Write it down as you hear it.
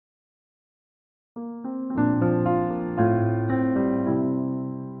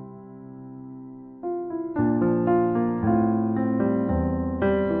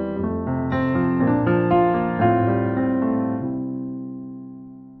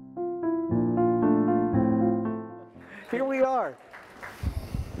Here we are.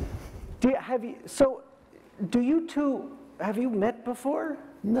 Do you two, have you met before?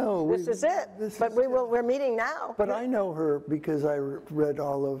 No. This is it. But we're meeting now. But I know her because I read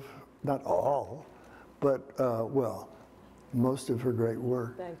all of, not all, but, well, most of her great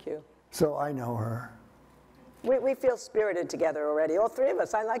work. Thank you. So I know her. We feel spirited together already, all three of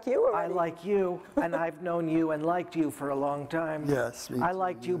us. I like you already. I like you, and I've known you and liked you for a long time. Yes, me I too,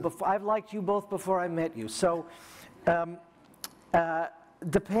 liked you before. I've liked you both before I met you. So, the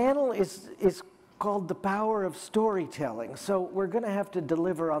panel is called The Power of Storytelling. So we're going to have to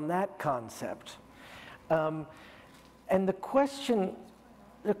deliver on that concept. And the question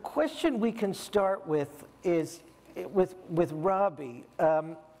we can start with is with Robbie.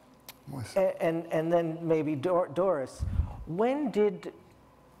 And then maybe Doris. When did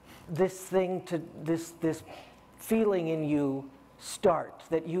this feeling in you start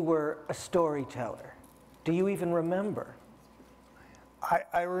that you were a storyteller? Do you even remember?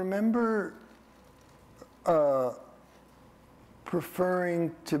 I remember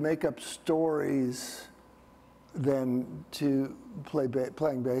preferring to make up stories than to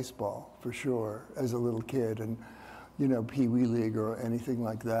playing baseball, for sure, as a little kid. And you know, Pee Wee League or anything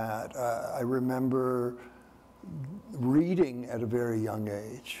like that. I remember reading at a very young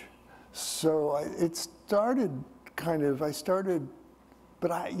age. So it started kind of,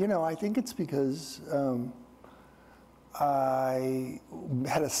 but I think it's because I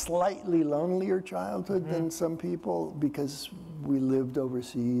had a slightly lonelier childhood than some people because we lived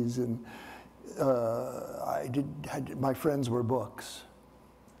overseas and my friends were books.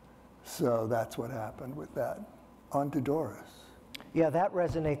 So that's what happened with that. On to Doris. Yeah, that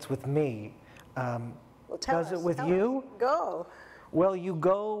resonates with me. Well, does it with you? Go. Well, you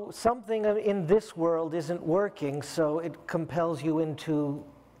go, something in this world isn't working, so it compels you into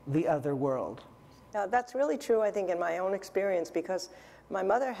the other world. Now, that's really true, I think, in my own experience, because my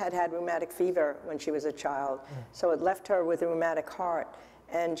mother had rheumatic fever when she was a child, so it left her with a rheumatic heart.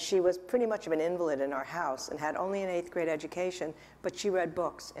 And she was pretty much of an invalid in our house and had only an 8th grade education, but she read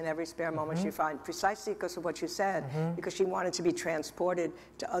books in every spare moment she found, precisely because of what you said, because she wanted to be transported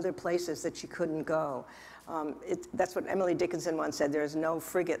to other places that she couldn't go. That's what Emily Dickinson once said, there's no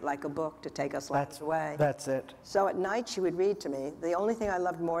frigate like a book to take us lives away. That's it. So at night she would read to me. The only thing I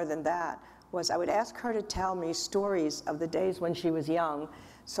loved more than that was I would ask her to tell me stories of the days when she was young,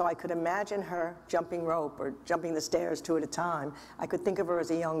 so I could imagine her jumping rope or jumping the stairs 2 at a time. I could think of her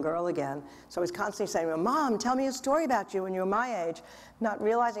as a young girl again. So I was constantly saying, well, Mom, tell me a story about you when you were my age, not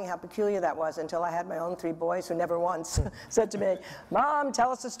realizing how peculiar that was until I had my own 3 boys who never once said to me, Mom,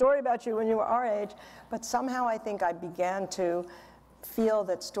 tell us a story about you when you were our age. But somehow I think I began to feel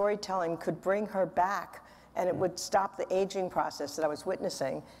that storytelling could bring her back, and it would stop the aging process that I was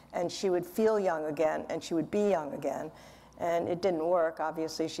witnessing, and she would feel young again, and she would be young again. And it didn't work.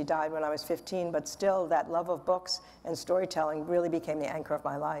 Obviously, she died when I was 15, but still that love of books and storytelling really became the anchor of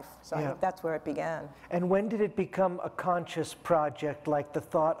my life. So I think that's where it began. And when did it become a conscious project, like the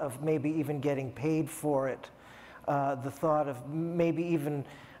thought of maybe even getting paid for it, the thought of maybe even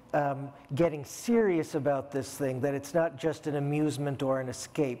getting serious about this thing, that it's not just an amusement or an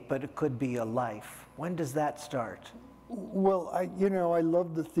escape, but it could be a life? When does that start? Well, I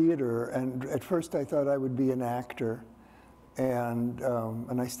loved the theater, and at first I thought I would be an actor. And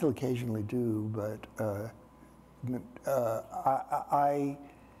I still occasionally do, but I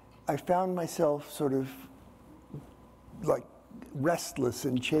found myself sort of like restless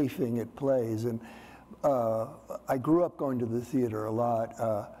and chafing at plays, and I grew up going to the theater a lot.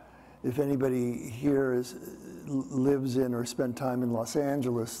 If anybody here lives in or spent time in Los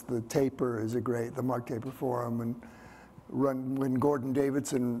Angeles, the Taper is the Mark Taper Forum, and when Gordon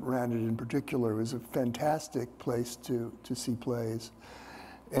Davidson ran it in particular, it was a fantastic place to see plays.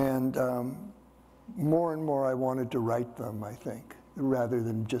 And more and more I wanted to write them, I think, rather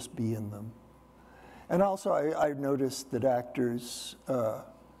than just be in them. And also I noticed that actors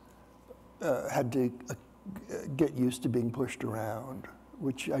had to get used to being pushed around,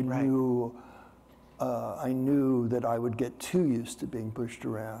 which I knew that I would get too used to being pushed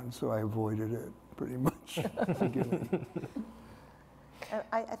around, so I avoided it pretty much.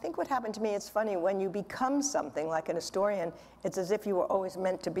 I think what happened to me, it's funny, when you become something like an historian, it's as if you were always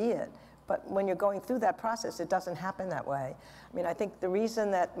meant to be it. But when you're going through that process, it doesn't happen that way. I mean, I think the reason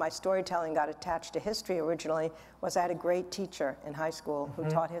that my storytelling got attached to history originally was I had a great teacher in high school who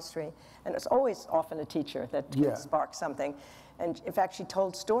taught history. And it's always often a teacher that sparks something. And in fact, she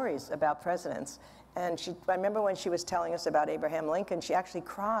told stories about presidents. And I remember when she was telling us about Abraham Lincoln, she actually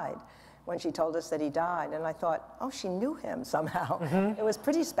cried. when she told us that he died. And I thought, oh, she knew him somehow. It was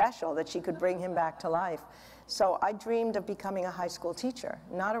pretty special that she could bring him back to life. So I dreamed of becoming a high school teacher,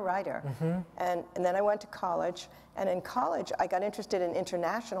 not a writer. And then I went to college. And in college, I got interested in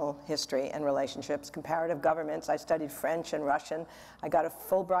international history and relationships, comparative governments. I studied French and Russian. I got a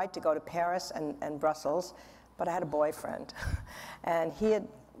Fulbright to go to Paris and Brussels, but I had a boyfriend. And he had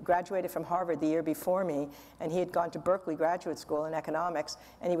graduated from Harvard the year before me, and he had gone to Berkeley Graduate School in economics,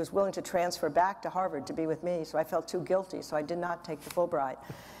 and he was willing to transfer back to Harvard to be with me, so I felt too guilty, so I did not take the Fulbright.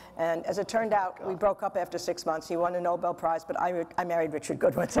 And as it turned out, we broke up after 6 months. He won a Nobel Prize, but I married Richard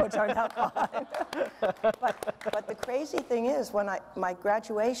Goodwin, so it turned out fine. but the crazy thing is, when my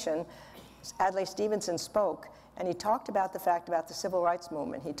graduation, Adlai Stevenson spoke, and he talked about the fact about the civil rights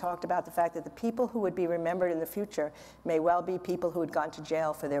movement. He talked about the fact that the people who would be remembered in the future may well be people who had gone to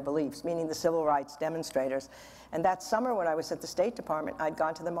jail for their beliefs, meaning the civil rights demonstrators. And that summer when I was at the State Department, I'd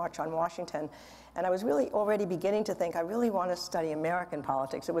gone to the March on Washington, and I was really already beginning to think, I really want to study American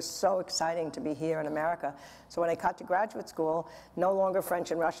politics. It was so exciting to be here in America. So when I got to graduate school, no longer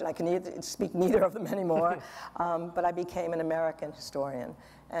French and Russian, I can speak neither of them anymore, but I became an American historian.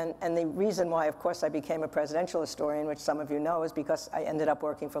 And the reason why, of course, I became a presidential historian, which some of you know, is because I ended up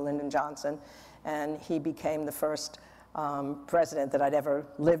working for Lyndon Johnson, and he became the first president that I'd ever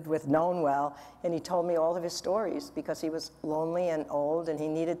lived with, known well, and he told me all of his stories because he was lonely and old, and he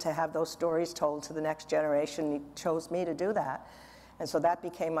needed to have those stories told to the next generation. He chose me to do that. And so that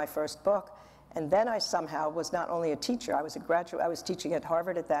became my first book. And then I somehow was not only a teacher, I was a graduate, I was teaching at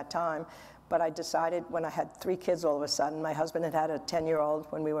Harvard at that time, but I decided when I had 3 kids all of a sudden, my husband had a 10-year-old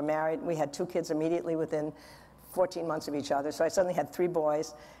when we were married. We had 2 kids immediately within 14 months of each other. So I suddenly had 3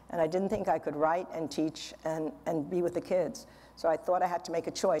 boys, and I didn't think I could write and teach and be with the kids. So I thought I had to make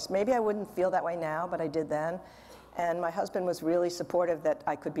a choice. Maybe I wouldn't feel that way now, but I did then. And my husband was really supportive that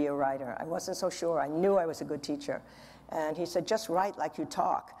I could be a writer. I wasn't so sure. I knew I was a good teacher. And he said, just write like you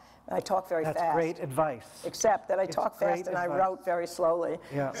talk. And I talk very fast. That's great advice. Except that I talk fast and I wrote very slowly.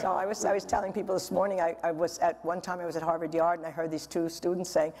 Yeah. So I was telling people this morning, one time I was at Harvard Yard and I heard these 2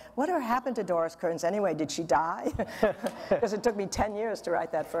 students saying, whatever happened to Doris Kearns anyway? Did she die? Because it took me 10 years to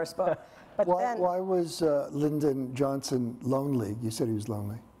write that first book. But why was Lyndon Johnson lonely? You said he was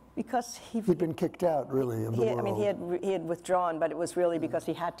lonely. Because he'd been kicked out, really, of the world. I mean, he had withdrawn, but it was really because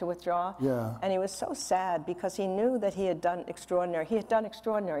he had to withdraw. Yeah. And he was so sad because he knew that he had done extraordinary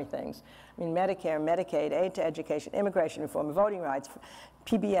things. I mean, Medicare, Medicaid, aid to education, immigration reform, voting rights,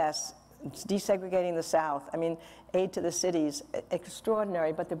 PBS, desegregating the South. I mean, aid to the cities,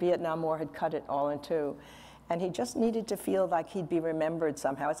 extraordinary, but the Vietnam War had cut it all in 2. And he just needed to feel like he'd be remembered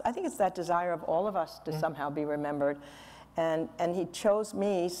somehow. I think it's that desire of all of us to somehow be remembered. And he chose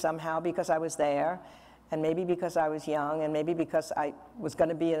me somehow because I was there, and maybe because I was young, and maybe because I was going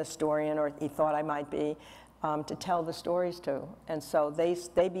to be an historian, or he thought I might be, to tell the stories to. And so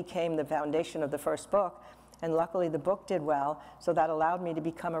they became the foundation of the first book. And luckily the book did well, so that allowed me to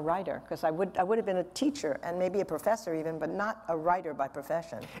become a writer, because I would have been a teacher and maybe a professor even, but not a writer by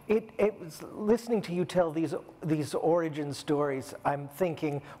profession. It was listening to you tell these origin stories, I'm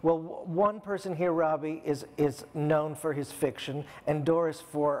thinking, well, one person here, Robbie, is known for his fiction, and Doris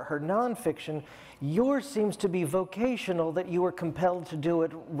for her nonfiction. Yours seems to be vocational, that you were compelled to do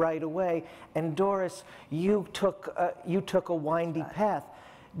it right away, and Doris, you took a windy path.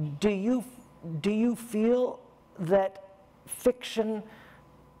 Do you feel that fiction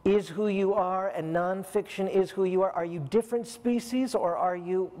is who you are and nonfiction is who you are? Are you different species, or are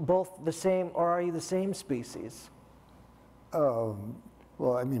you both the same, or are you the same species? Well,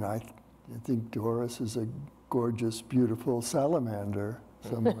 I mean, I think Doris is a gorgeous, beautiful salamander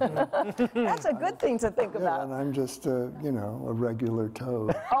somewhere. That's a good thing to think about. And I'm just, a regular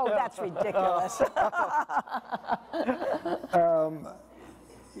toad. Oh, that's ridiculous.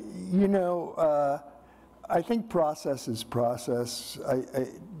 I think process is process.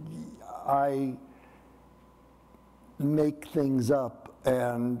 I make things up,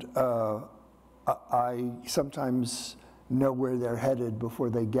 and I sometimes know where they're headed before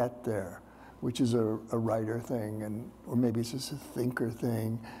they get there, which is a writer thing, or maybe it's just a thinker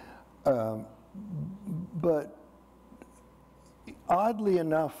thing. But oddly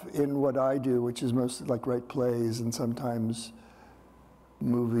enough, in what I do, which is mostly like write plays and sometimes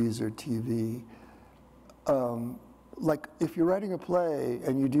movies or TV, like if you're writing a play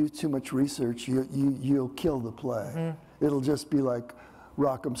and you do too much research, you'll kill the play. Mm-hmm. It'll just be like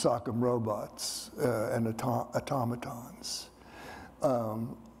rock'em sock'em robots and automatons.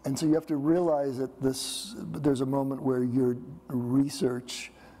 And so you have to realize that there's a moment where your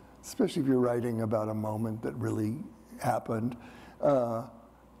research, especially if you're writing about a moment that really happened,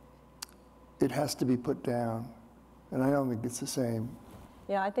 it has to be put down. And I don't think it's the same.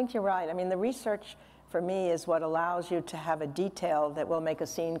 Yeah, I think you're right. I mean, the research for me is what allows you to have a detail that will make a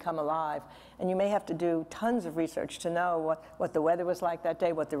scene come alive. And you may have to do tons of research to know what the weather was like that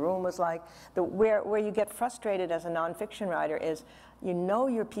day, what the room was like. Where you get frustrated as a nonfiction writer is you know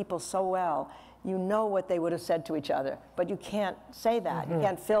your people so well, you know what they would have said to each other, but you can't say that. You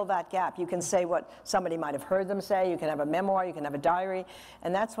can't fill that gap. You can say what somebody might have heard them say. You can have a memoir, you can have a diary.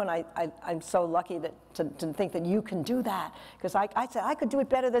 And that's when I'm so lucky to think that you can do that. Because I say, I could do it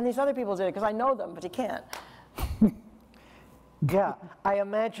better than these other people did it, because I know them, but you can't. Yeah, I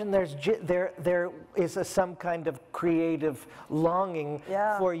imagine there is some kind of creative longing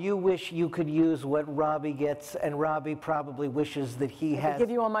for you wish you could use what Robbie gets, and Robbie probably wishes that he has. I could give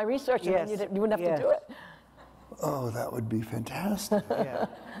you all my research, and then you wouldn't have to do it. Oh, that would be fantastic. Yeah.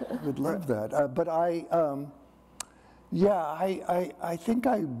 I would love that. But I think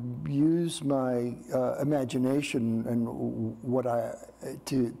I use my imagination and what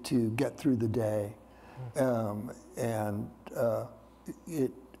to get through the day.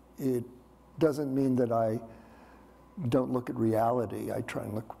 It doesn't mean that I don't look at reality. I try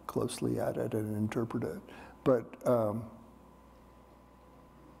and look closely at it and interpret it. But I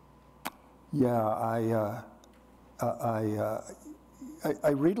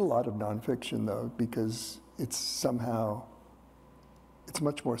read a lot of nonfiction though, because it's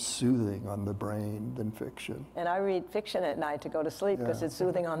much more soothing on the brain than fiction. And I read fiction at night to go to sleep because it's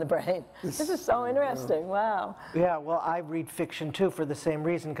soothing on the brain. This is so interesting, wow. Yeah, well, I read fiction too for the same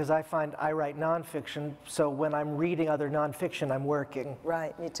reason, because I find I write nonfiction, so when I'm reading other nonfiction, I'm working.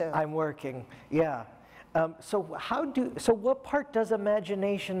 Right, me too. I'm working, yeah. So what part does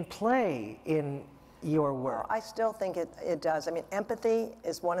imagination play in your work? Well, I still think it does. I mean, empathy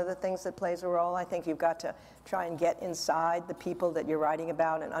is one of the things that plays a role. I think you've got to try and get inside the people that you're writing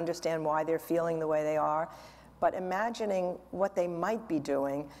about and understand why they're feeling the way they are. But imagining what they might be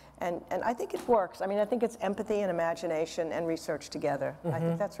doing, and I think it works. I mean, I think it's empathy and imagination and research together. I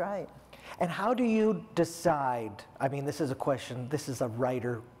think that's right. And how do you decide? I mean, this is a question, this is a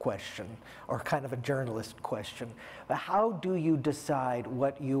writer question, or kind of a journalist question. But how do you decide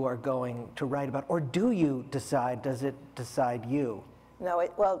what you are going to write about? Or do you decide, does it decide you? No,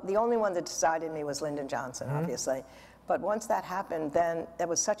 well, the only one that decided me was Lyndon Johnson, obviously. But once that happened, then that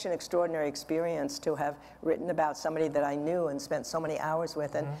was such an extraordinary experience to have written about somebody that I knew and spent so many hours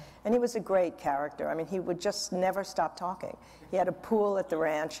with. And he was a great character. I mean, he would just never stop talking. He had a pool at the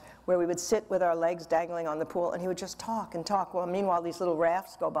ranch where we would sit with our legs dangling on the pool, and he would just talk and talk. Well, meanwhile, these little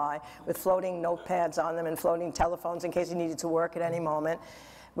rafts go by with floating notepads on them and floating telephones in case he needed to work at any moment.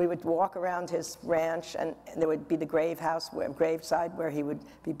 We would walk around his ranch, and there would be the graveside where he would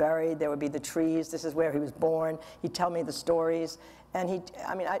be buried. There would be the trees. This is where he was born. He'd tell me the stories. And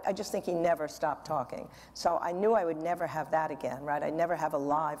I just think he never stopped talking. So I knew I would never have that again, right? I'd never have a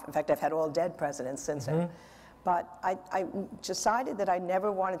live, in fact, I've had all dead presidents since him. But I decided that I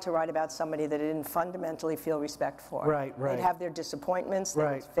never wanted to write about somebody that I didn't fundamentally feel respect for. Right. They'd have their disappointments, they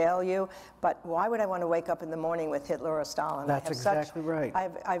would fail you, but why would I want to wake up in the morning with Hitler or Stalin? That's exactly right.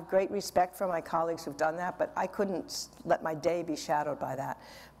 I have great respect for my colleagues who've done that, but I couldn't let my day be shadowed by that.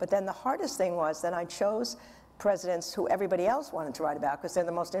 But then the hardest thing was that I chose presidents who everybody else wanted to write about because they're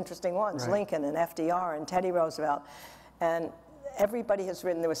the most interesting ones, Lincoln and FDR and Teddy Roosevelt. And everybody has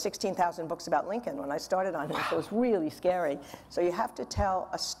written, there were 16,000 books about Lincoln when I started on him, so it was really scary. So you have to tell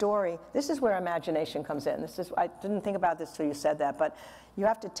a story. This is where imagination comes in. I didn't think about this till you said that, but you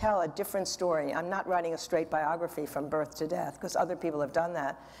have to tell a different story. I'm not writing a straight biography from birth to death, because other people have done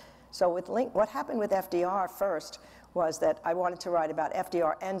that. So with what happened with FDR first was that I wanted to write about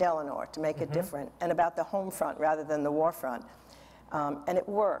FDR and Eleanor to make it different, and about the home front rather than the war front. And it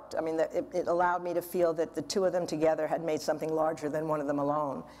worked. I mean, it allowed me to feel that the two of them together had made something larger than one of them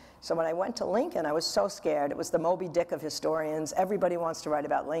alone. So when I went to Lincoln, I was so scared. It was the Moby Dick of historians. Everybody wants to write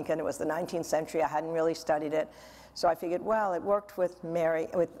about Lincoln. It was the 19th century. I hadn't really studied it. So I figured, well, it worked with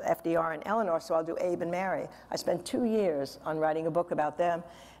FDR and Eleanor, so I'll do Abe and Mary. I spent 2 years on writing a book about them,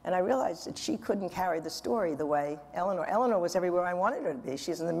 and I realized that she couldn't carry the story the way Eleanor was everywhere I wanted her to be.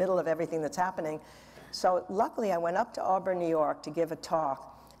 She's in the middle of everything that's happening. So luckily, I went up to Auburn, New York to give a talk,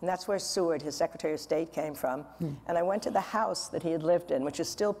 and that's where Seward, his Secretary of State, came from. And I went to the house that he had lived in, which is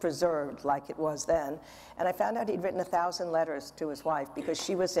still preserved like it was then, and I found out he'd written 1,000 letters to his wife because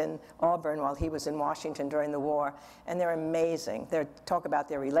she was in Auburn while he was in Washington during the war, and they're amazing. They talk about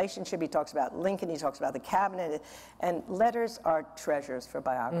their relationship, he talks about Lincoln, he talks about the cabinet, and letters are treasures for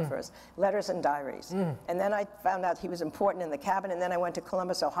biographers, letters and diaries. And then I found out he was important in the cabinet, and then I went to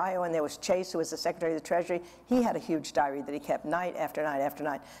Columbus, Ohio, and there was Chase, who was the Secretary of the Treasury. He had a huge diary that he kept night after night after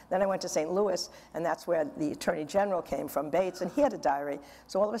night. Then I went to St. Louis, and that's where the Attorney General came from, Baitz, and he had a diary.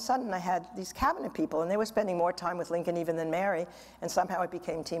 So all of a sudden, I had these cabinet people, and they were spending more time with Lincoln even than Mary, and somehow it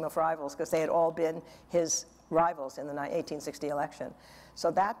became Team of Rivals, because they had all been his rivals in the 1860 election. So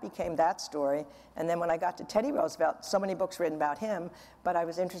that became that story. And then when I got to Teddy Roosevelt, so many books written about him, but I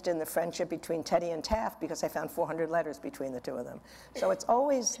was interested in the friendship between Teddy and Taft because I found 400 letters between the two of them. So it's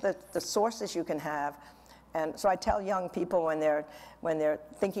always the sources you can have. And so I tell young people when they're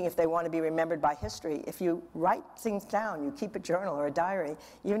thinking if they want to be remembered by history, if you write things down, you keep a journal or a diary,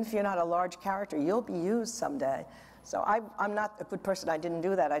 even if you're not a large character, you'll be used someday. So I'm not a good person. I didn't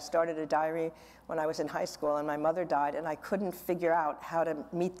do that. I started a diary when I was in high school, and my mother died, and I couldn't figure out how to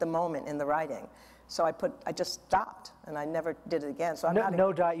meet the moment in the writing. So I just stopped, and I never did it again. So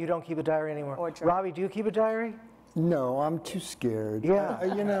you don't keep a diary anymore. Robbie, do you keep a diary? No, I'm too scared. Yeah.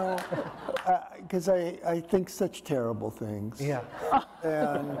 You know, because I think such terrible things. Yeah.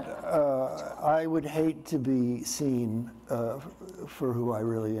 And I would hate to be seen for who I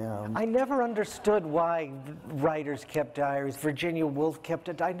really am. I never understood why writers kept diaries. Virginia Woolf kept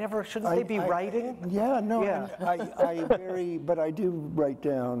it. Shouldn't they be writing? Yeah, no, Yeah. and but I do write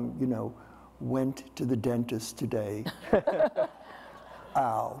down, you know, went to the dentist today.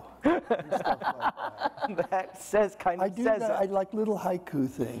 Ow. And stuff like that. That says I do says that. it. I like little haiku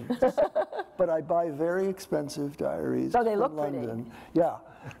things, but I buy very expensive diaries So they from look pretty. London. Yeah,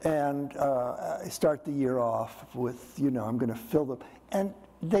 and I start the year off with, you know, I'm going to fill them, and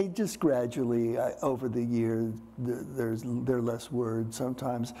they just gradually, over the year, there are less words.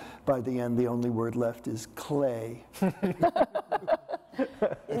 Sometimes by the end, the only word left is clay.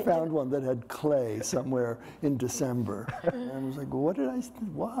 I found one that had clay somewhere in December. And I was like, well,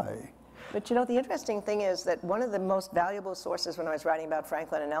 why? But you know, the interesting thing is that one of the most valuable sources when I was writing about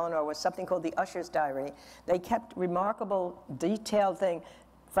Franklin and Eleanor was something called the Usher's Diary. They kept remarkable, detailed thing.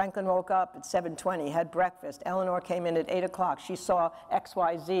 Franklin woke up at 7:20, had breakfast. Eleanor came in at 8 o'clock. She saw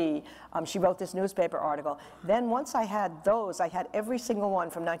XYZ. She wrote this newspaper article. Then once I had those, I had every single one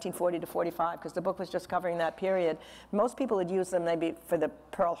from 1940 to 45, because the book was just covering that period. Most people would use them maybe for the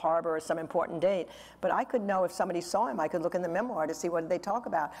Pearl Harbor or some important date. But I could know if somebody saw him. I could look in the memoir to see what they talk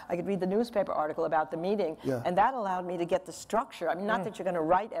about. I could read the newspaper article about the meeting. Yeah. And that allowed me to get the structure. I mean, not that you're going to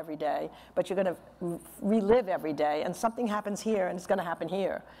write every day, but you're going to relive every day. And something happens here, and it's going to happen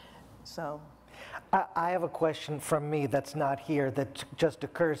here. So, I have a question from me that's not here that just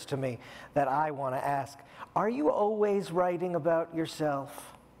occurs to me that I want to ask. Are you always writing about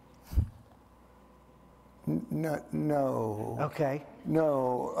yourself? No. Okay.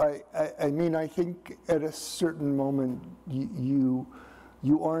 No, I mean, I think at a certain moment you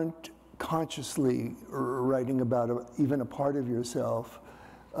aren't consciously writing about even a part of yourself,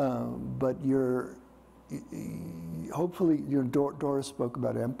 but you're hopefully, Doris spoke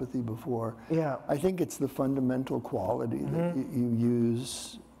about empathy before. Yeah. I think it's the fundamental quality that you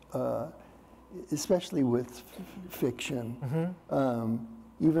use, especially with fiction,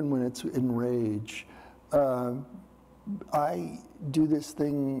 even when it's in rage. I do this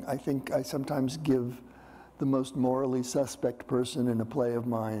thing, I think I sometimes give the most morally suspect person in a play of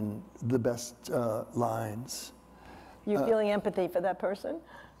mine the best lines. you feeling empathy for that person?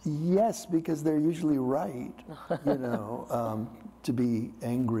 Yes, because they're usually right, you know, to be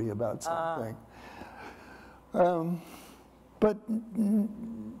angry about something. But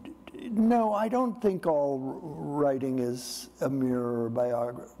no, I don't think all writing is a mirror or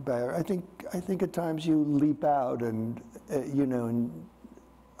biography. I think at times you leap out and, you know, and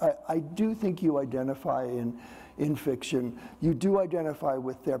I do think you identify in fiction, you do identify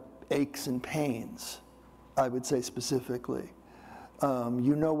with their aches and pains, I would say specifically.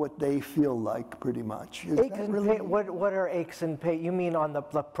 You know what they feel like, pretty much. Aches and pain, what are aches and pain? You mean on the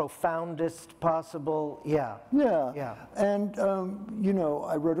profoundest possible? Yeah. Yeah. Yeah. And, you know,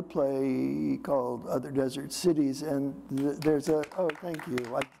 I wrote a play called Other Desert Cities, and there's a, oh, thank you.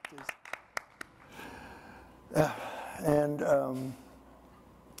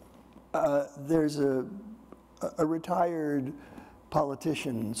 There's a retired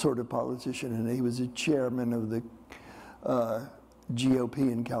politician, sort of politician, and he was a chairman of the GOP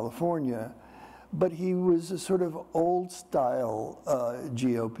in California, but he was a sort of old-style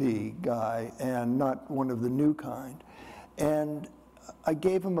GOP guy and not one of the new kind. And I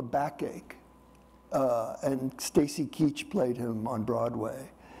gave him a backache, and Stacy Keach played him on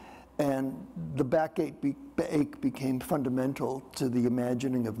Broadway. And the backache became fundamental to the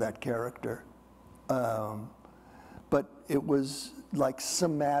imagining of that character. But it was like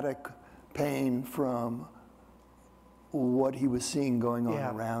somatic pain from what he was seeing going on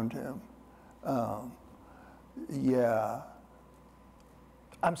around him. Yeah.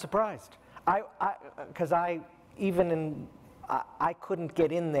 I'm surprised. Because I couldn't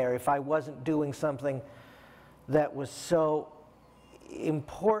get in there if I wasn't doing something that was so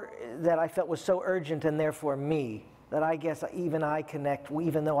important, that I felt was so urgent and therefore me, that I guess even I connect,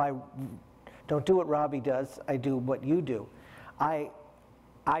 even though I don't do what Robbie does, I do what you do.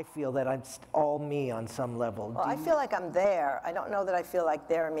 I feel that I'm all me on some level. Well, I feel like I'm there. I don't know that I feel like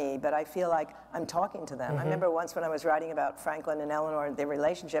they're me, but I feel like I'm talking to them. I remember once when I was writing about Franklin and Eleanor, their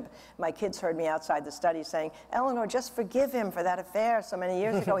relationship, my kids heard me outside the study saying, Eleanor, just forgive him for that affair so many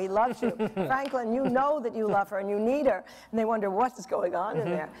years ago. He loves you. Franklin, you know that you love her and you need her. And they wonder what is going on in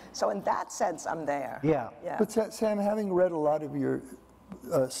there. So in that sense, I'm there. Yeah. But Sam, having read a lot of your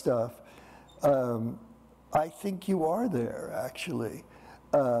stuff, I think you are there, actually.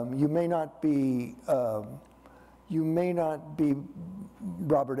 You may not be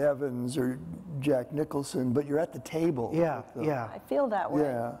Robert Evans or Jack Nicholson, but you're at the table. Yeah, yeah. I feel that way.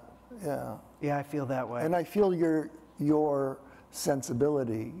 Yeah, yeah. Yeah, I feel that way. And I feel your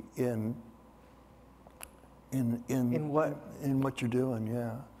sensibility in what you're doing.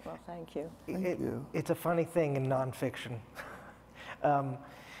 Yeah. Well, thank you. Thank you. It's a funny thing in nonfiction. Well,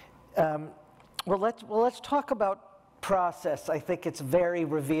 let's talk about process. I think it's very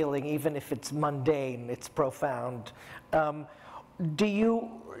revealing, even if it's mundane. It's profound. Do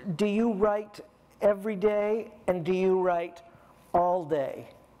you write every day, and do you write all day?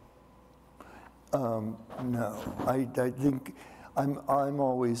 No, I think I'm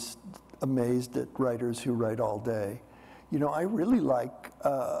always amazed at writers who write all day. You know, I really like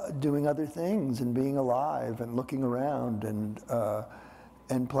doing other things and being alive and looking around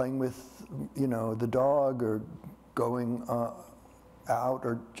and playing with, you know, the dog, or going out,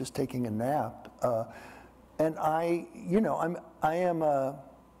 or just taking a nap. And I am a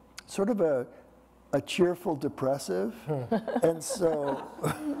sort of a cheerful depressive, and so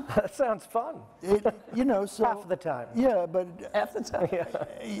that sounds fun. You know, so half the time. Yeah, but half the time. Yeah.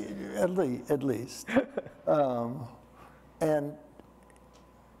 At least. And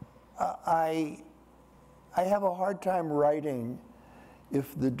I have a hard time writing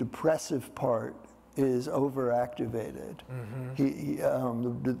if the depressive part is overactivated.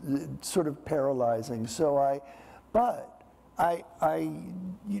 Sort of paralyzing. So I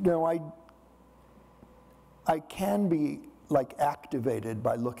can be like activated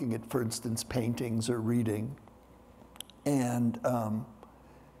by looking at, for instance, paintings or reading, and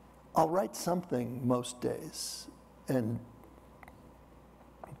I'll write something most days,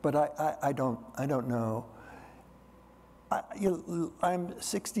 but I don't know. I'm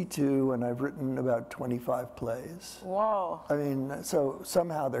 62 and I've written about 25 plays. Whoa. I mean, so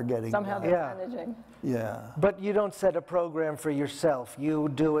somehow they're getting Somehow done. they're managing. Yeah. But you don't set a program for yourself. You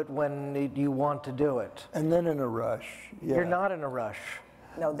do it when you want to do it. And then in a rush. Yeah. You're not in a rush.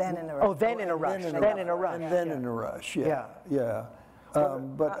 No, then in a rush. Oh, then in a rush. Then in a rush. And then in a rush. Yeah. Yeah.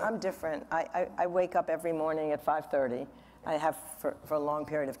 But I'm different. I wake up every morning at 5:30. I have for a long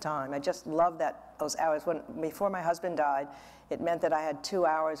period of time. I just love those hours. Before my husband died, it meant that I had 2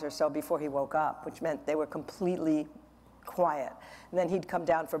 hours or so before he woke up, which meant they were completely quiet. And then he'd come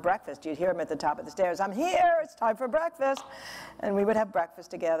down for breakfast. You'd hear him at the top of the stairs, I'm here, it's time for breakfast. And we would have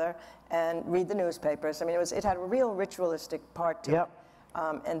breakfast together and read the newspapers. I mean, it had a real ritualistic part to it.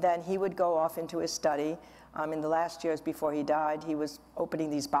 And then he would go off into his study. In the last years before he died, he was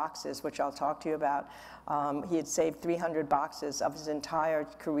opening these boxes, which I'll talk to you about. He had saved 300 boxes of his entire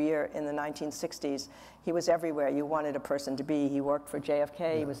career in the 1960s. He was everywhere you wanted a person to be. He worked for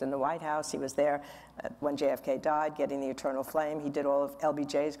JFK. He was in the White House. He was there when JFK died, getting the eternal flame. He did all of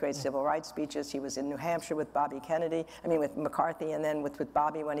LBJ's great civil rights speeches. He was in New Hampshire with with McCarthy, and then with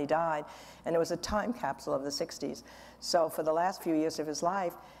Bobby when he died. And it was a time capsule of the 60s. So for the last few years of his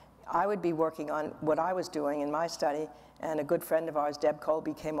life, I would be working on what I was doing in my study, and a good friend of ours, Deb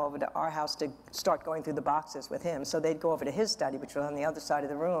Colby, came over to our house to start going through the boxes with him. So they'd go over to his study, which was on the other side of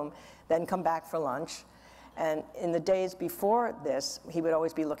the room, then come back for lunch. And in the days before this, he would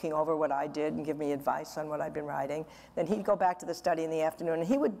always be looking over what I did and give me advice on what I'd been writing. Then he'd go back to the study in the afternoon, and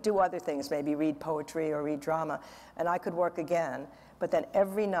he would do other things, maybe read poetry or read drama, and I could work again. But then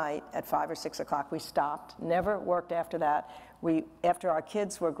every night at 5 or 6 o'clock, we stopped, never worked after that. After our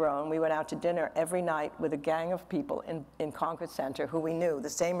kids were grown, we went out to dinner every night with a gang of people in Concord Center who we knew, the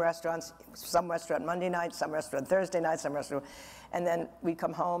same restaurants, some restaurant Monday night, some restaurant Thursday night, some restaurant, and then we'd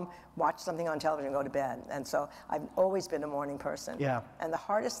come home, watch something on television, and go to bed. And so I've always been a morning person. Yeah. And the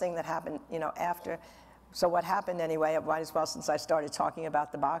hardest thing that happened, after So what happened anyway, I might as well, since I started talking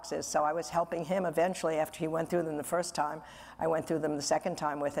about the boxes, so I was helping him eventually after he went through them the first time. I went through them the second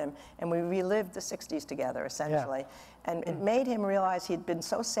time with him, and we relived the 60s together, essentially. Yeah. And it made him realize he'd been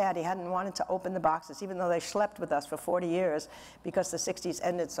so sad he hadn't wanted to open the boxes, even though they slept with us for 40 years, because the 60s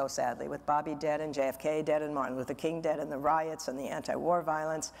ended so sadly, with Bobby dead and JFK dead and Martin Luther King dead and the riots and the anti-war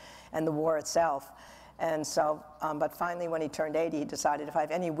violence and the war itself. And so, but finally when he turned 80, he decided if I have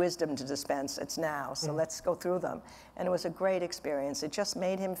any wisdom to dispense, it's now. So let's go through them. And it was a great experience. It just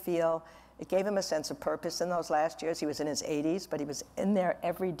made him feel, it gave him a sense of purpose in those last years. He was in his 80s, but he was in there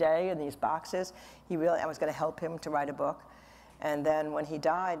every day in these boxes. I was going to help him to write a book. And then when he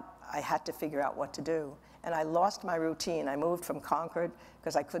died, I had to figure out what to do. And I lost my routine. I moved from Concord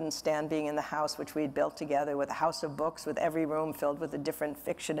because I couldn't stand being in the house which we'd built together with a house of books with every room filled with a different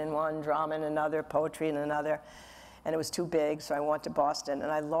fiction in one, drama in another, poetry in another. And it was too big, so I went to Boston,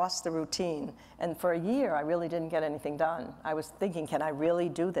 and I lost the routine. And for a year, I really didn't get anything done. I was thinking, can I really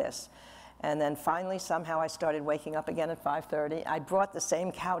do this? And then finally, somehow, I started waking up again at 5:30. I brought the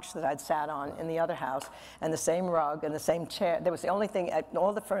same couch that I'd sat on in the other house, and the same rug, and the same chair. There was the only thing,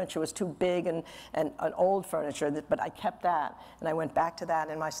 all the furniture was too big and old furniture, but I kept that. And I went back to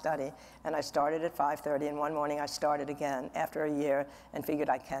that in my study, and I started at 5:30, and one morning I started again after a year and figured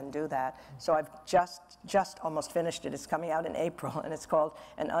I can do that. So I've just almost finished it. It's coming out in April, and it's called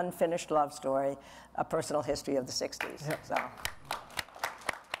An Unfinished Love Story, A Personal History of the 60s. Yep. So.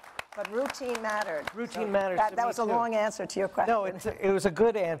 But routine mattered. Routine matters. That was a long answer to your question. No, it was a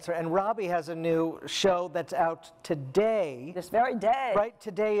good answer. And Robbie has a new show that's out today. This very day. Right?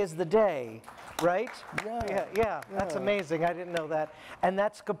 Today is the day, right? Yeah. That's amazing. I didn't know that. And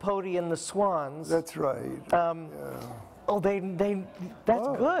that's Capote and the Swans. That's right. Oh,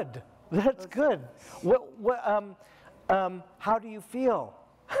 that's good. That's good. How do you feel?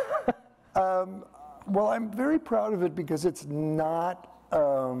 Well, I'm very proud of it because it's not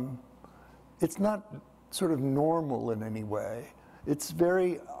sort of normal in any way. It's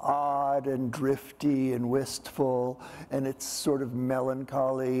very odd and drifty and wistful, and it's sort of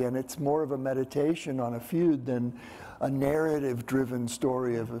melancholy, and it's more of a meditation on a feud than a narrative-driven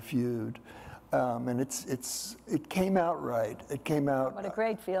story of a feud. And it came out right. It came out. What a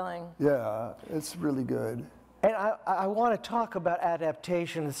great feeling. Yeah, it's really good. And I want to talk about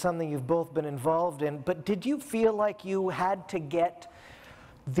adaptation. It's something you've both been involved in. But did you feel like you had to get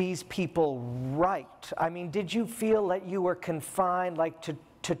these people right? I mean, did you feel that you were confined, like to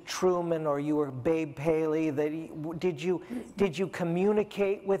Truman, or you were Babe Paley? Did you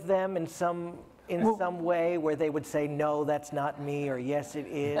communicate with them in some way where they would say, no, that's not me, or yes, it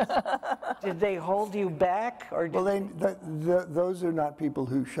is? Did they hold you back? Or those are not people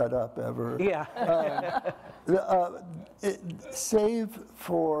who shut up ever. Yeah. Save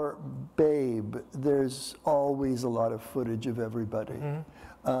for Babe, there's always a lot of footage of everybody.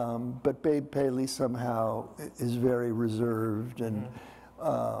 But Babe Paley somehow is very reserved and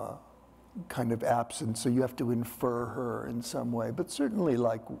kind of absent, so you have to infer her in some way. But certainly,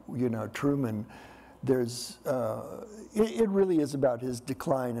 like, Truman, there's, it really is about his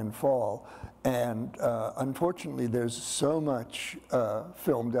decline and fall. And unfortunately, there's so much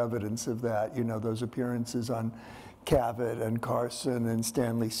filmed evidence of that, those appearances on Cavett and Carson and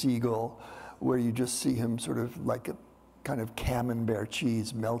Stanley Siegel, where you just see him sort of like a kind of camembert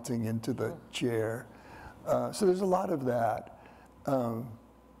cheese melting into the chair. So there's a lot of that.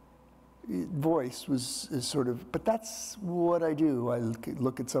 Voice is sort of, but that's what I do. I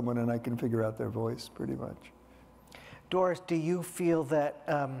look at someone and I can figure out their voice pretty much. Doris, do you feel that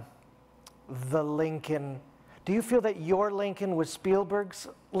do you feel that your Lincoln was Spielberg's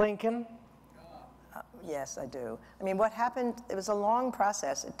Lincoln? Yes, I do. I mean, what happened, it was a long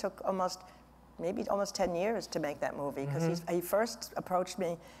process. It took maybe almost 10 years to make that movie, because he first approached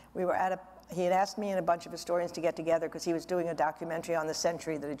me. He had asked me and a bunch of historians to get together because he was doing a documentary on the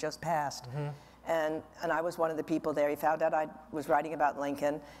century that had just passed. And I was one of the people there. He found out I was writing about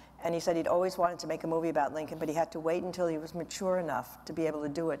Lincoln, and he said he'd always wanted to make a movie about Lincoln, but he had to wait until he was mature enough to be able to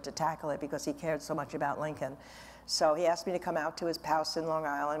do it, to tackle it, because he cared so much about Lincoln. So he asked me to come out to his house in Long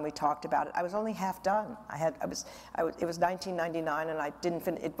Island. We talked about it. I was only half done. It was 1999,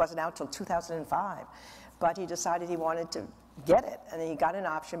 and it wasn't out till 2005. But he decided he wanted to get it, and he got an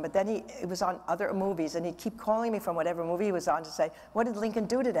option. But then it was on other movies, and he'd keep calling me from whatever movie he was on to say, "What did Lincoln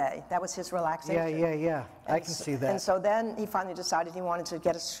do today?" That was his relaxation. Yeah. I can see that. And so then he finally decided he wanted to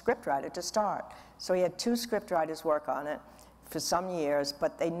get a scriptwriter to start. So he had 2 scriptwriters work on it for some years,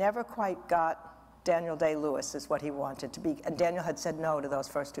 but they never quite got Daniel Day-Lewis is what he wanted to be. And Daniel had said no to those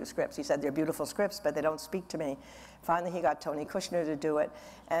first 2 scripts. He said, they're beautiful scripts, but they don't speak to me. Finally, he got Tony Kushner to do it.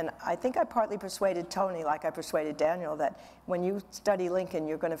 And I think I partly persuaded Tony, like I persuaded Daniel, that when you study Lincoln,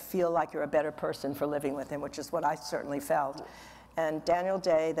 you're going to feel like you're a better person for living with him, which is what I certainly felt. And Daniel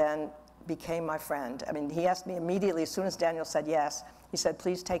Day then became my friend. I mean, he asked me immediately, as soon as Daniel said yes, he said,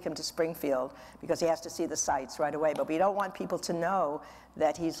 please take him to Springfield, because he has to see the sights right away. But we don't want people to know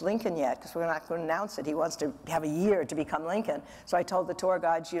that he's Lincoln yet, because we're not going to announce it. He wants to have a year to become Lincoln. So I told the tour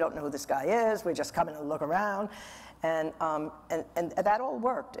guides, you don't know who this guy is. We're just coming to look around. And that all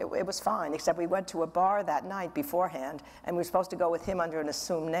worked. It was fine, except we went to a bar that night beforehand, and we were supposed to go with him under an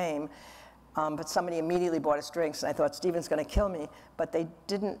assumed name. But somebody immediately bought us drinks, and I thought, Stephen's going to kill me. But they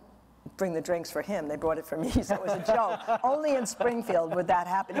didn't bring the drinks for him. They brought it for me, so it was a joke. Only in Springfield would that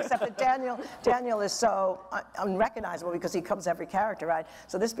happen, except that Daniel is so unrecognizable because he comes every character, right?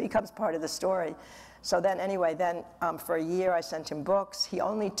 So this becomes part of the story. So then anyway, for a year I sent him books. He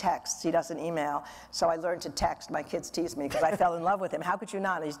only texts, he doesn't email. So I learned to text. My kids tease me because I fell in love with him. How could you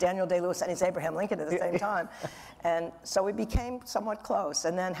not? He's Daniel Day-Lewis and he's Abraham Lincoln at the same time. And so we became somewhat close.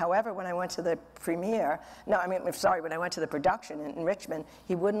 And then, however, when I went to the premiere, when I went to the production in Richmond,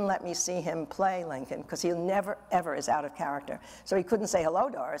 he wouldn't let me see him play Lincoln because he never, ever is out of character. So he couldn't say, hello,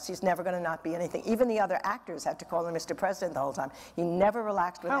 Doris. He's never going to not be anything. Even the other actors had to call him Mr. President the whole time. He never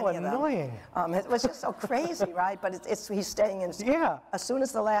relaxed with any of them. How annoying. It was just so crazy, right? But he's staying in. Yeah. As soon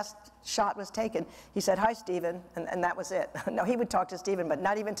as the last shot was taken, he said, hi, Stephen, and that was it. No, he would talk to Stephen, but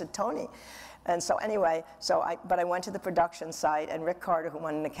not even to Tony. And so anyway, but I went to the production site, and Rick Carter, who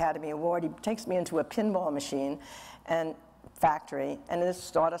won an Academy Award, he takes me into a pinball machine and factory, and there's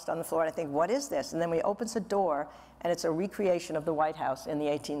sawdust on the floor, and I think, what is this? And then he opens a door, and it's a recreation of the White House in the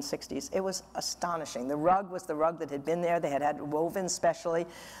 1860s. It was astonishing. The rug was the rug that had been there. They had woven specially.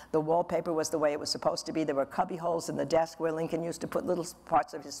 The wallpaper was the way it was supposed to be. There were cubby holes in the desk where Lincoln used to put little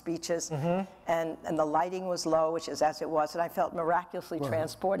parts of his speeches. And the lighting was low, which is as it was. And I felt miraculously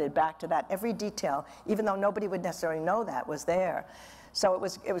transported back to that. Every detail, even though nobody would necessarily know that, was there. So it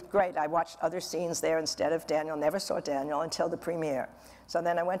was great. I watched other scenes there instead of Daniel. Never saw Daniel until the premiere. So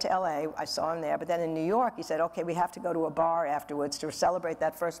then I went to LA, I saw him there, but then in New York, he said, okay, we have to go to a bar afterwards to celebrate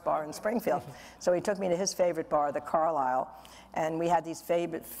that first bar in Springfield. So he took me to his favorite bar, the Carlisle, and we had these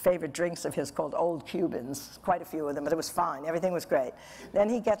favorite drinks of his called Old Cubans, quite a few of them, but it was fine, everything was great. Then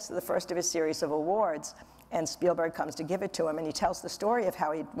he gets to the first of his series of awards, and Spielberg comes to give it to him, and he tells the story of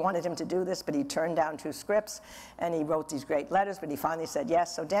how he wanted him to do this, but he turned down 2 scripts, and he wrote these great letters, but he finally said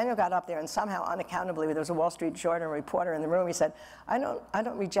yes. So Daniel got up there, and somehow, unaccountably, there was a Wall Street Journal reporter in the room. He said, I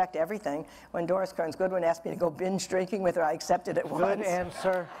don't reject everything. When Doris Kearns Goodwin asked me to go binge drinking with her, I accepted it once. Good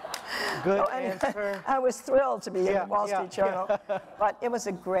answer. Good answer. I was thrilled to be in the Wall Street Journal. But it was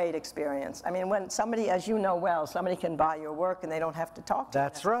a great experience. I mean, when somebody, as you know well, somebody can buy your work and they don't have to talk to you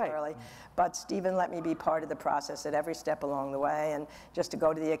necessarily. Right. But Stephen let me be part of the process at every step along the way, and just to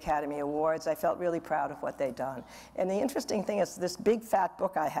go to the Academy Awards, I felt really proud of what they'd done. And the interesting thing is, this big fat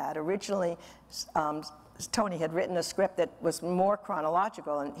book I had, originally Tony had written a script that was more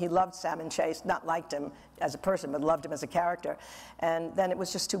chronological, and he loved Salmon Chase, not liked him as a person, but loved him as a character. And then it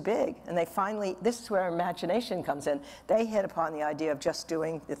was just too big. And they finally, this is where imagination comes in. They hit upon the idea of just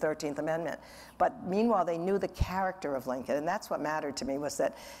doing the 13th Amendment. But meanwhile, they knew the character of Lincoln, and that's what mattered to me, was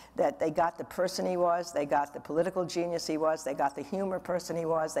that they got the person he was, they got the political genius he was, they got the humor person he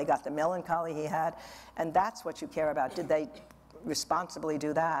was, they got the melancholy he had, and that's what you care about. Did they responsibly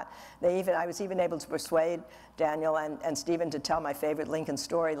do that? I was even able to persuade Daniel and Stephen to tell my favorite Lincoln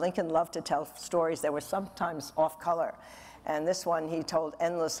story. Lincoln loved to tell stories that were sometimes off color. And this one he told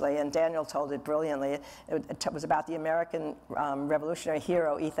endlessly, and Daniel told it brilliantly. It was about the American revolutionary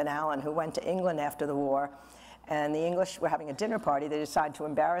hero, Ethan Allen, who went to England after the war. And the English were having a dinner party. They decided to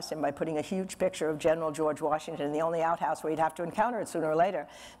embarrass him by putting a huge picture of General George Washington in the only outhouse where he'd have to encounter it sooner or later.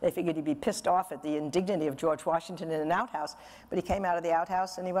 They figured he'd be pissed off at the indignity of George Washington in an outhouse. But he came out of the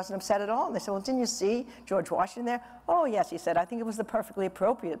outhouse and he wasn't upset at all. And they said, well, didn't you see George Washington there? Oh, yes, he said, I think it was the perfectly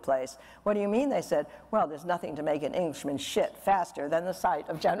appropriate place. What do you mean? They said, well, there's nothing to make an Englishman shit faster than the sight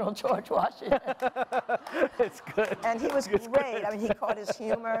of General George Washington. It's good. And he was great. I mean, he caught his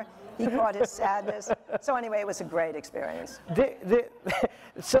humor. He caught his sadness. So anyway, it was a great experience.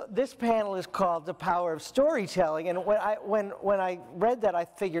 So this panel is called The Power of Storytelling, and when I read that, I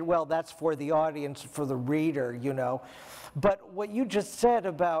figured, well, that's for the audience, for the reader, you know. But what you just said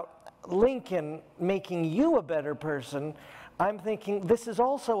about Lincoln making you a better person, I'm thinking this is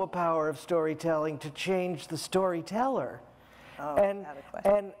also a power of storytelling to change the storyteller. Oh,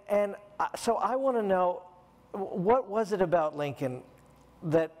 and so I want to know, what was it about Lincoln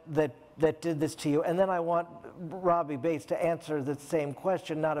that did this to you? And then I want Robbie Baitz to answer the same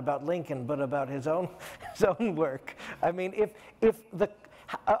question, not about Lincoln, but about his own work. I mean, if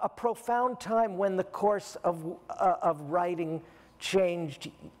a profound time when the course of writing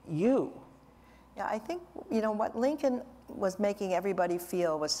changed you. Yeah, I think, what Lincoln was making everybody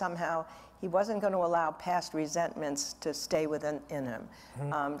feel was somehow he wasn't going to allow past resentments to stay within him.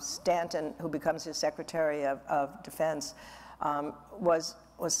 Mm-hmm. Stanton, who becomes his Secretary of Defense, was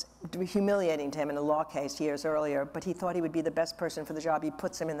humiliating to him in a law case years earlier, but he thought he would be the best person for the job. He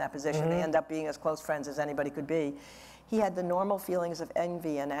puts him in that position. Mm-hmm. They end up being as close friends as anybody could be. He had the normal feelings of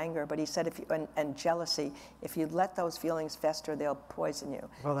envy and anger, but he said, and jealousy, if you let those feelings fester, they'll poison you.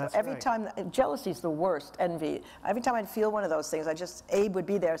 Well, that's so every right. time, jealousy's the worst, envy. Every time I'd feel one of those things, Abe would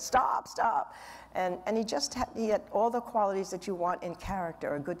be there, stop. And he had all the qualities that you want in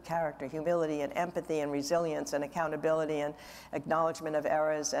character, a good character, humility and empathy and resilience and accountability and acknowledgement of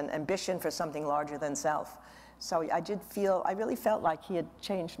errors and ambition for something larger than self. So I really felt like he had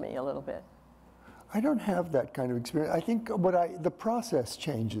changed me a little bit. I don't have that kind of experience. I think the process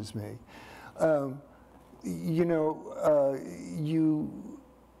changes me. You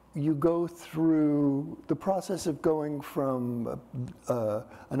go through the process of going from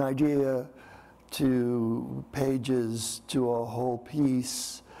an idea to pages to a whole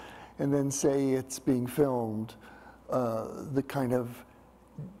piece, and then say it's being filmed. The kind of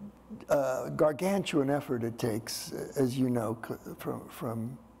gargantuan effort it takes, as you know,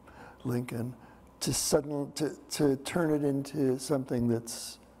 from Lincoln, to turn it into something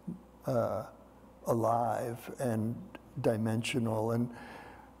that's alive and dimensional, and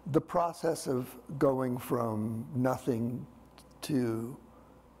the process of going from nothing to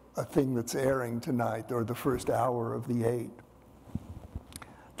a thing that's airing tonight or the first hour of the 8.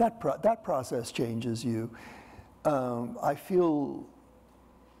 That process changes you. I feel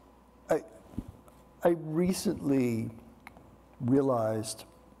I recently realized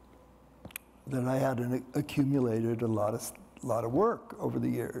that I had accumulated a lot of work over the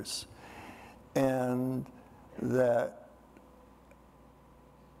years, and that,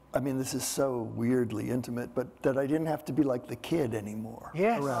 I mean, this is so weirdly intimate, but that I didn't have to be like the kid anymore.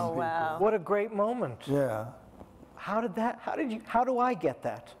 Yes. Around people. Wow. What a great moment. Yeah. How do I get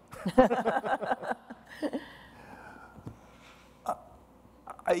that?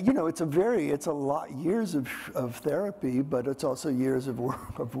 It's a lot, years of therapy, but it's also years of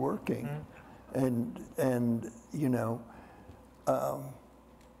working. Mm-hmm. And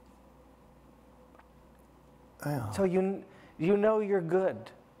So you know you're good.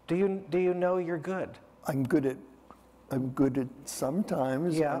 Do you know you're good? I'm good at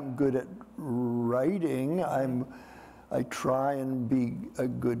sometimes. Yeah. I'm good at writing. I try and be a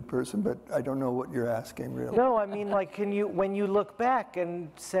good person, but I don't know what you're asking really. No, I mean, like, when you look back and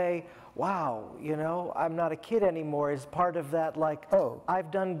say, wow, I'm not a kid anymore, is part of that, like, oh,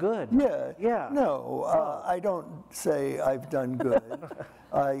 I've done good. Yeah. Yeah. No, I don't say I've done good.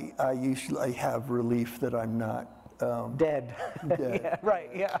 I usually have relief that I'm not dead. Yeah,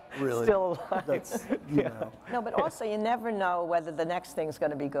 right, yeah. Really. Still alive. That's, No, but also you never know whether the next thing's going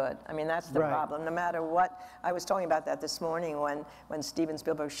to be good. I mean, that's the problem. No matter what, I was talking about that this morning when Steven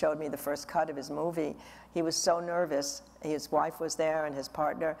Spielberg showed me the first cut of his movie. He was so nervous, his wife was there and his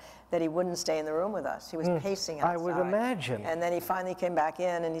partner, that he wouldn't stay in the room with us. He was pacing outside. I would imagine. And then he finally came back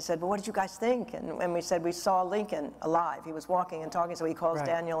in and he said, well, what did you guys think? And we said, we saw Lincoln alive. He was walking and talking, so he calls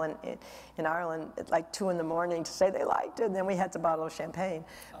Daniel in Ireland at like 2 in the morning to say they liked it, and then we had a bottle of champagne.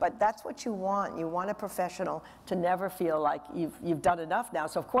 But that's what you want. You want a professional to never feel like you've done enough now,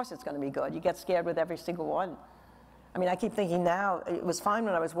 so of course it's going to be good. You get scared with every single one. I mean, I keep thinking now, it was fine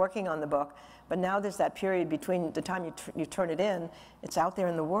when I was working on the book, but now there's that period between the time you turn it in, it's out there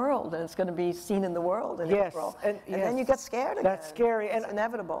in the world, and it's going to be seen in the world in April. And then you get scared again. That's scary. It's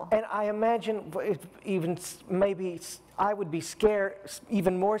inevitable. And I imagine even maybe I would be scared,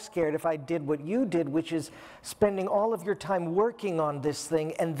 even more scared if I did what you did, which is spending all of your time working on this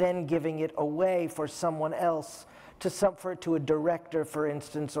thing and then giving it away for someone else, to a director, for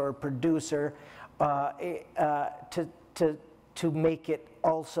instance, or a producer, to make it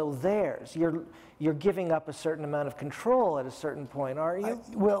also theirs. You're giving up a certain amount of control at a certain point, aren't you?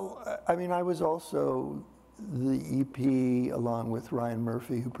 I mean, I was also the EP along with Ryan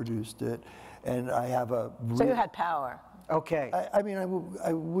Murphy, who produced it, and I have So you had power. Okay. I mean,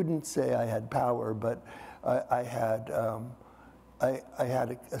 I wouldn't say I had power, but I had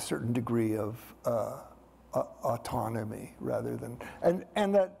a certain degree of autonomy rather than,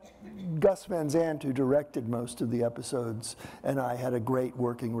 and that Gus Van Zandt, who directed most of the episodes, and I had a great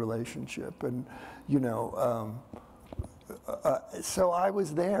working relationship, and So I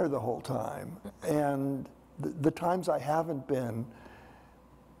was there the whole time, and the times I haven't been,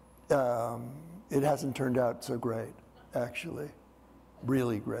 it hasn't turned out so great, actually.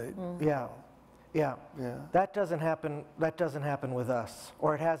 Really great. Yeah, yeah. Yeah. That doesn't happen. That doesn't happen with us,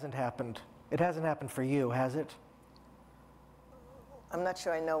 or it hasn't happened. It hasn't happened for you, has it? I'm not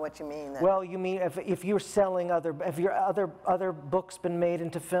sure I know what you mean. Well, you mean if you're selling have your other books been made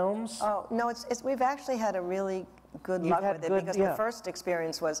into films? Oh, no, we've actually had a really good luck with it, because the first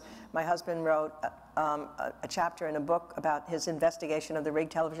experience was my husband wrote a chapter in a book about his investigation of the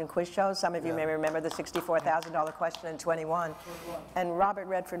rigged television quiz shows. Some of you may remember the $64,000 question in 21. And Robert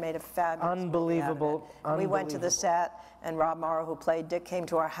Redford made a fabulous Unbelievable. We went to the set, and Rob Morrow, who played Dick, came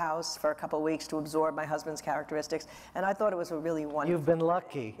to our house for a couple of weeks to absorb my husband's characteristics, and I thought it was a really wonderful. You've been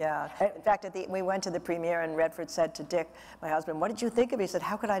lucky. Yeah. In fact, we went to the premiere, and Redford said to Dick, my husband, "What did you think of it?" He said,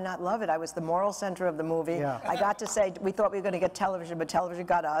 "How could I not love it? I was the moral center of the movie. Yeah. I got to say, we thought we were going to get television, but television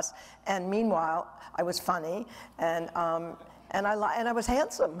got us. And meanwhile, I was funny, and I was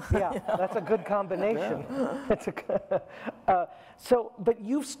handsome." Yeah, that's a good combination. That's but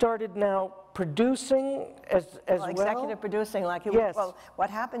you've started now producing as well? Executive producing, like it yes. Well, what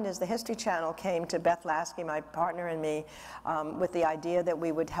happened is the History Channel came to Beth Lasky, my partner, and me, with the idea that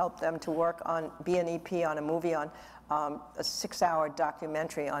we would help them to work on, be an EP on a movie on a 6-hour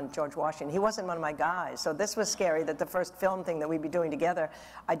documentary on George Washington. He wasn't one of my guys, so this was scary that the first film thing that we'd be doing together,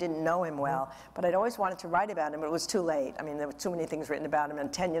 I didn't know him well, but I'd always wanted to write about him, but it was too late. I mean, there were too many things written about him,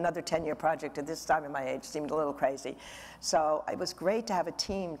 and another 10-year project at this time in my age seemed a little crazy. So it was great to have a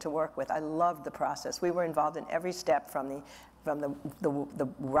team to work with. I loved the process. We were involved in every step from the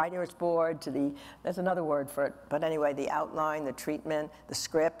writer's board to there's another word for it, but anyway, the outline, the treatment, the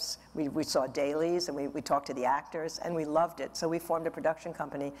scripts. We saw dailies, and we talked to the actors, and we loved it. So we formed a production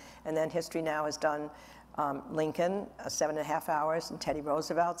company, and then History Now has done Lincoln, 7.5 hours, and Teddy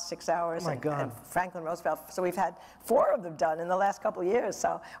Roosevelt, 6 hours, and Franklin Roosevelt. So we've had 4 of them done in the last couple of years.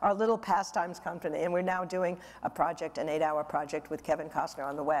 So our little pastimes company, and we're now doing a project, an 8-hour project with Kevin Costner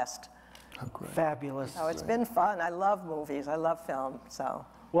on the West. Oh, great. Fabulous. So it's been fun. I love movies. I love film. So.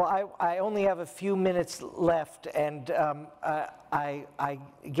 Well, I only have a few minutes left, and I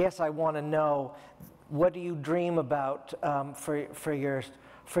guess I want to know, what do you dream about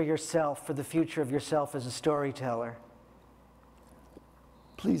for yourself, for the future of yourself as a storyteller?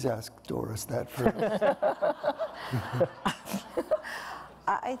 Please ask Doris that first.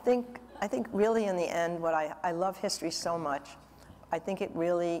 I think really in the end, I love history so much. I think it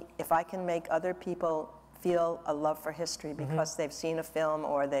really, if I can make other people feel a love for history because they've seen a film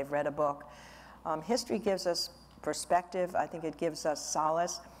or they've read a book. History gives us perspective. I think it gives us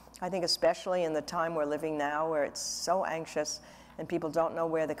solace. I think especially in the time we're living now, where it's so anxious and people don't know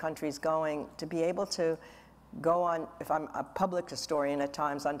where the country's going, to be able to go on, if I'm a public historian at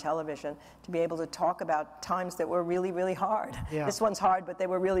times on television, to be able to talk about times that were really, really hard. Yeah. This one's hard, but they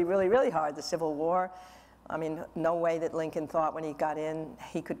were really, really, really hard. The Civil War. I mean, no way that Lincoln thought when he got in,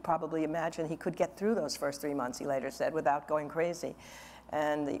 he could probably imagine he could get through those first 3 months, he later said, without going crazy.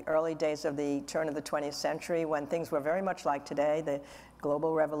 And the early days of the turn of the 20th century, when things were very much like today, the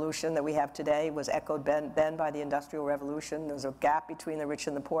global revolution that we have today was echoed then by the Industrial Revolution. There was a gap between the rich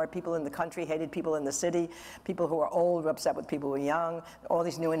and the poor. People in the country hated people in the city. People who were old were upset with people who were young. All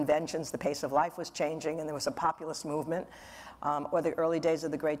these new inventions, the pace of life was changing, and there was a populist movement. Or the early days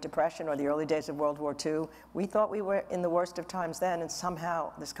of the Great Depression, or the early days of World War II. We thought we were in the worst of times then, and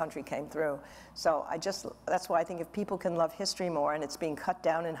somehow this country came through. So that's why I think if people can love history more, and it's being cut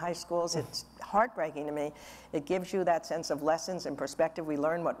down in high schools, it's heartbreaking to me. It gives you that sense of lessons and perspective. We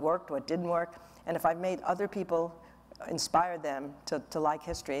learn what worked, what didn't work, and if I've made other people, inspired them to like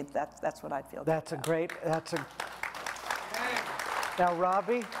history, that's what I'd feel. Now,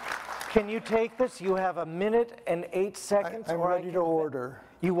 Robbie, can you take this? You have 1 minute and 8 seconds. I'm ready to order.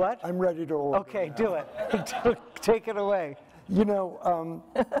 You what? I'm ready to order. Okay, now. do it. Take it away. You know,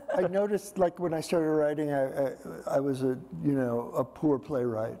 I noticed, like, when I started writing, I was a poor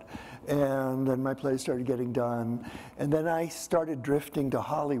playwright, and then my plays started getting done, and then I started drifting to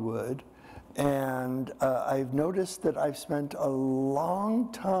Hollywood, and I've noticed that I've spent a long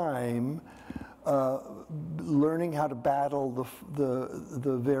time learning how to battle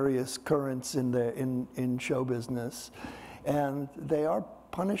the various currents in show business, and they are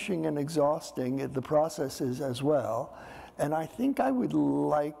punishing and exhausting. The processes as well, and I think I would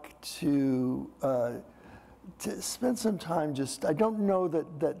like to spend some time. I don't know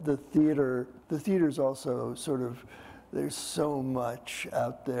that the theater's also sort of, there's so much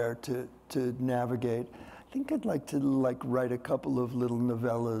out there to navigate. think I'd like to write a couple of little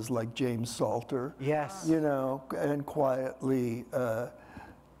novellas like James Salter. Yes. You know, and quietly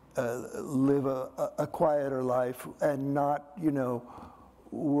live a quieter life and not, you know,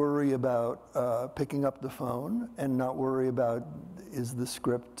 worry about picking up the phone and not worry about, is the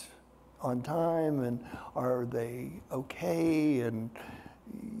script on time and are they okay, and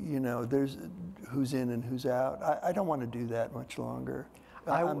you know, there's who's in and who's out. I don't want to do that much longer.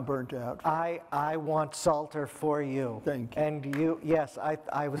 I'm burnt out. I want Salter for you. Thank you. And you, yes,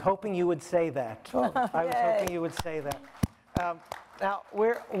 I was hoping you would say that. Oh. I was hoping you would say that. Now,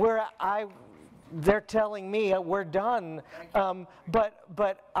 they're telling me we're done,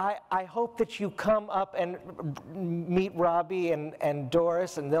 but I hope that you come up and meet Robbie and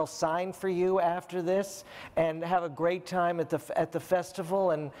Doris, and they'll sign for you after this, and have a great time at the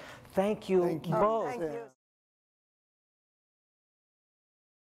festival. And thank you both. Thank you.